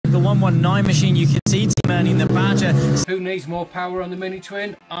119 machine. You can see Team Ernie in the Badger. Who needs more power on the Mini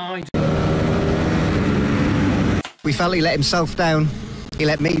Twin? I do. We felt he let himself down. He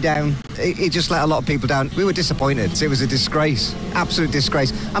let me down. He just let a lot of people down. We were disappointed. It was a disgrace. Absolute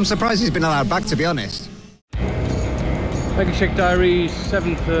disgrace. I'm surprised he's been allowed back, to be honest. Jacques Diary,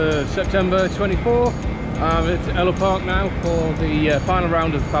 7th September 24. It's Ellough Park now for the final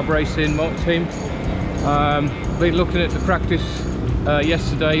round of FAB Racing motor team. Been looking at the practice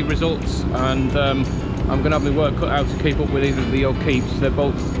yesterday results, and I'm going to have my work cut out to keep up with either of the old keeps. They're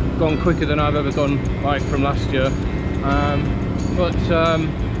both gone quicker than I've ever gone, like from last year. But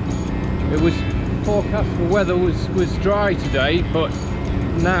it was forecast for weather was dry today, but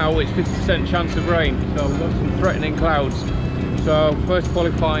now it's 50% chance of rain, so we've got some threatening clouds. So first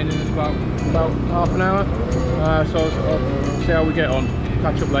qualifying in about half an hour, so I'll see how we get on.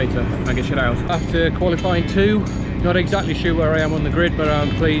 Catch up later, I get it out. After qualifying 2, not exactly sure where I am on the grid, but I'm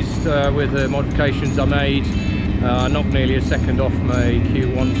pleased with the modifications I made. I knocked nearly a second off my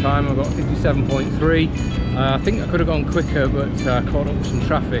Q1 time. I got 57.3. I think I could have gone quicker, but caught up with some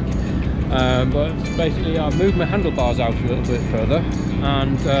traffic. But basically I've moved my handlebars out a little bit further,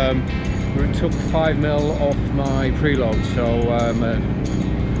 and it took 5mm off my preload, so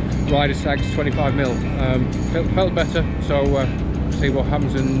rider sags 25mm. Felt better, so see what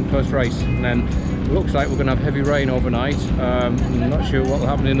happens in first race. And then it looks like we're going to have heavy rain overnight. I'm not sure what will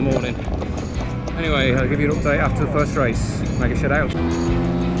happen in the morning. Anyway, I'll give you an update after the first race. Make a shit out.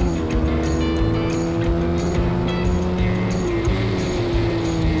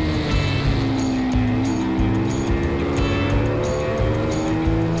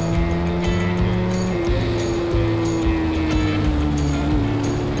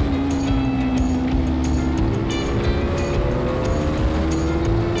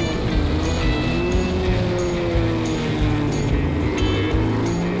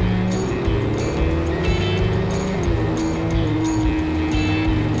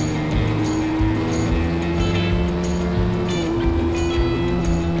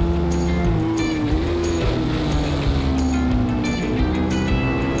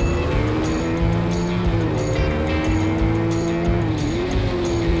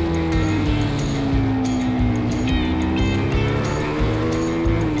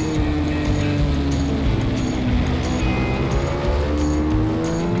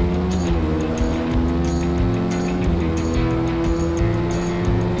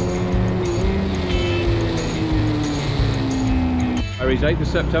 Is 8th of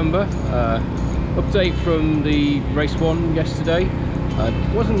September. Update from the race 1 yesterday.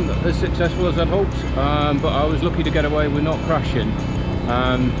 Wasn't as successful as I'd hoped, but I was lucky to get away with not crashing.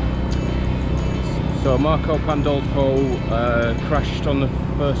 So Marco Pandolfo crashed on the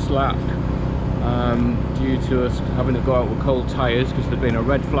first lap due to us having to go out with cold tyres, because there'd been a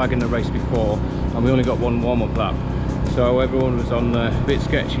red flag in the race before and we only got one warm-up lap. So everyone was on a bit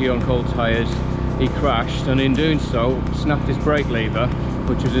sketchy on cold tyres. He crashed, and in doing so snapped his brake lever,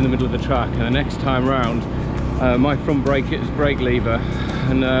 which was in the middle of the track. And the next time round my front brake hit his brake lever,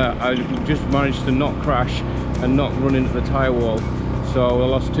 and I just managed to not crash and not run into the tyre wall. So I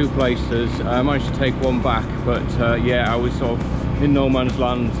lost 2 places. I managed to take 1 back, but yeah, I was sort of in no man's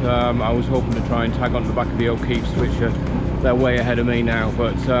land. I was hoping to try and tag onto the back of the O'Keefes, which they're way ahead of me now.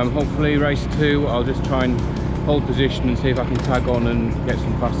 But hopefully race 2 I'll just try and hold position and see if I can tag on and get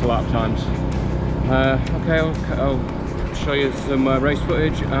some faster lap times. Okay, I'll show you some race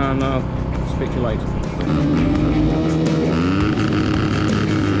footage, and I'll speak to you later.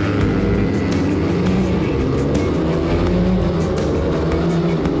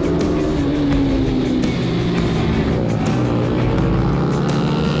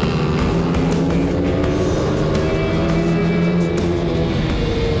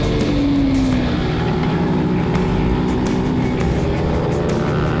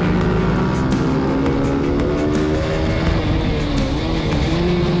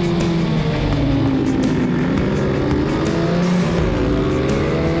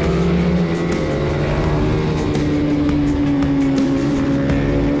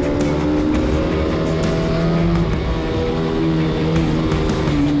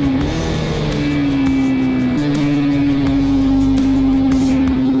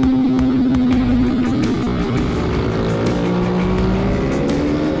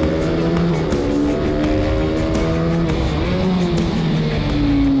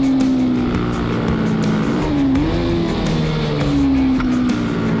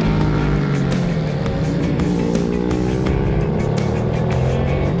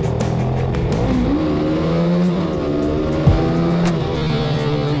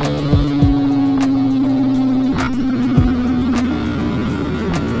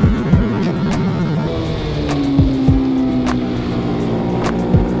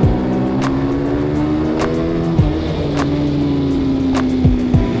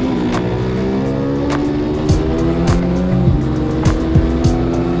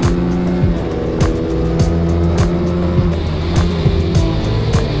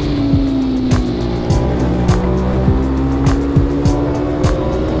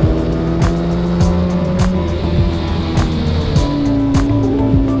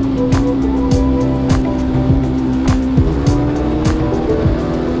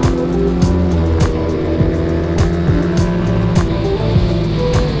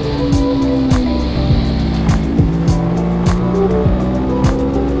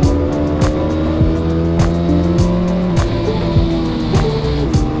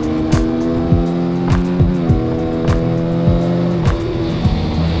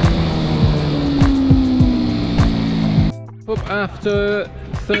 after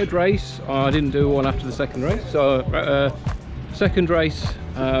third race, I didn't do one after the second race. So second race,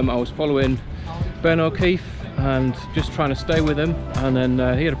 I was following Ben O'Keefe and just trying to stay with him, and then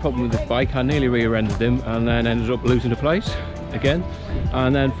he had a problem with his bike. I nearly rear-ended him and then ended up losing a place again.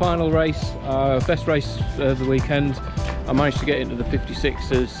 And then final race, best race of the weekend, I managed to get into the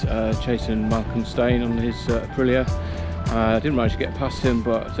 56ers, chasing Malcolm Stein on his Aprilia. I didn't manage to get past him,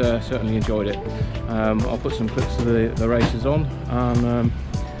 but certainly enjoyed it. I'll put some clips of the races on, and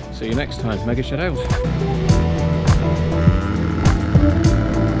see you next time. Mega shout out.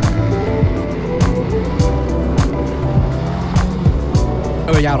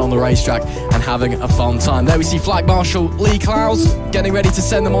 Going out on the racetrack and having a fun time. There we see Flag Marshal Lee Clowes getting ready to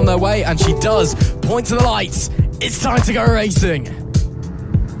send them on their way, and she does point to the lights. It's time to go racing.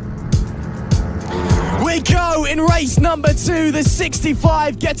 We go in race number 2. The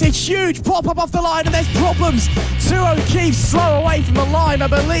 65 gets a huge pop-up off the line, and there's problems to O'Keefe. Slow away from the line. I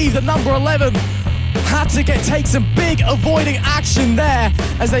believe the number 11 had to take some big avoiding action there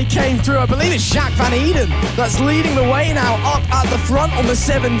as they came through. I believe it's Jacques Van Eden that's leading the way now up at the front on the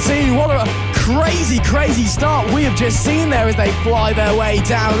 17. What a crazy start we have just seen there as they fly their way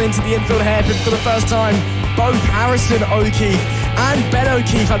down into the infield hairpin for the first time. Both Harrison O'Keefe and Ben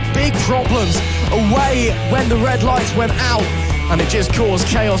O'Keefe had big problems away when the red lights went out, and it just caused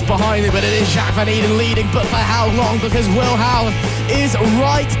chaos behind it. But it is Jacques Van Eden leading, but for how long? Because Will Howard is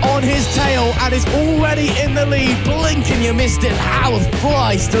right on his tail and is already in the lead. Blink and you missed it. Howard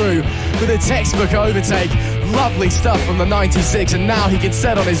flies through with a textbook overtake. Lovely stuff from the 96, and now he can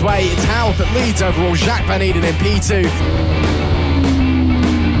set on his way. It's Howard that leads overall, Jacques Van Eden in P2.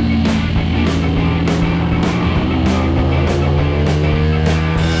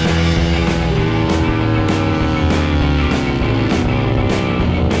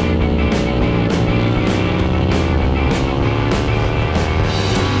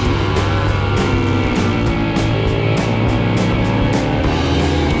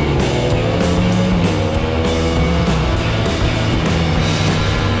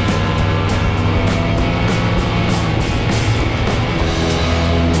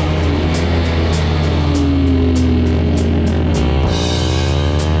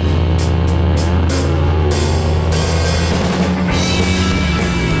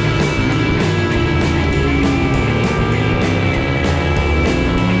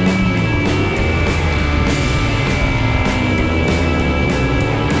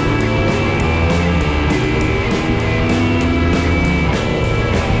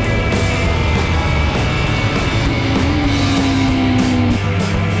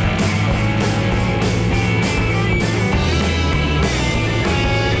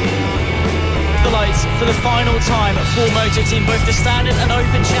 For the final time for Motor Team, both the Standard and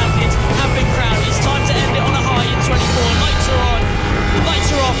Open champions have been crowned. It's time to end it on a high in 24. Lights are on, lights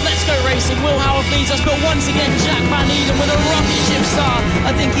are off, let's go racing. Will Howard leads us, but once again Jacques Van Eden with a rocket ship start.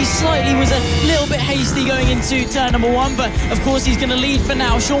 I think he slightly was a little bit hasty going into turn number 1, but of course he's going to lead for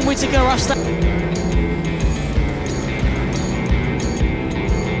now. Sean Whittaker,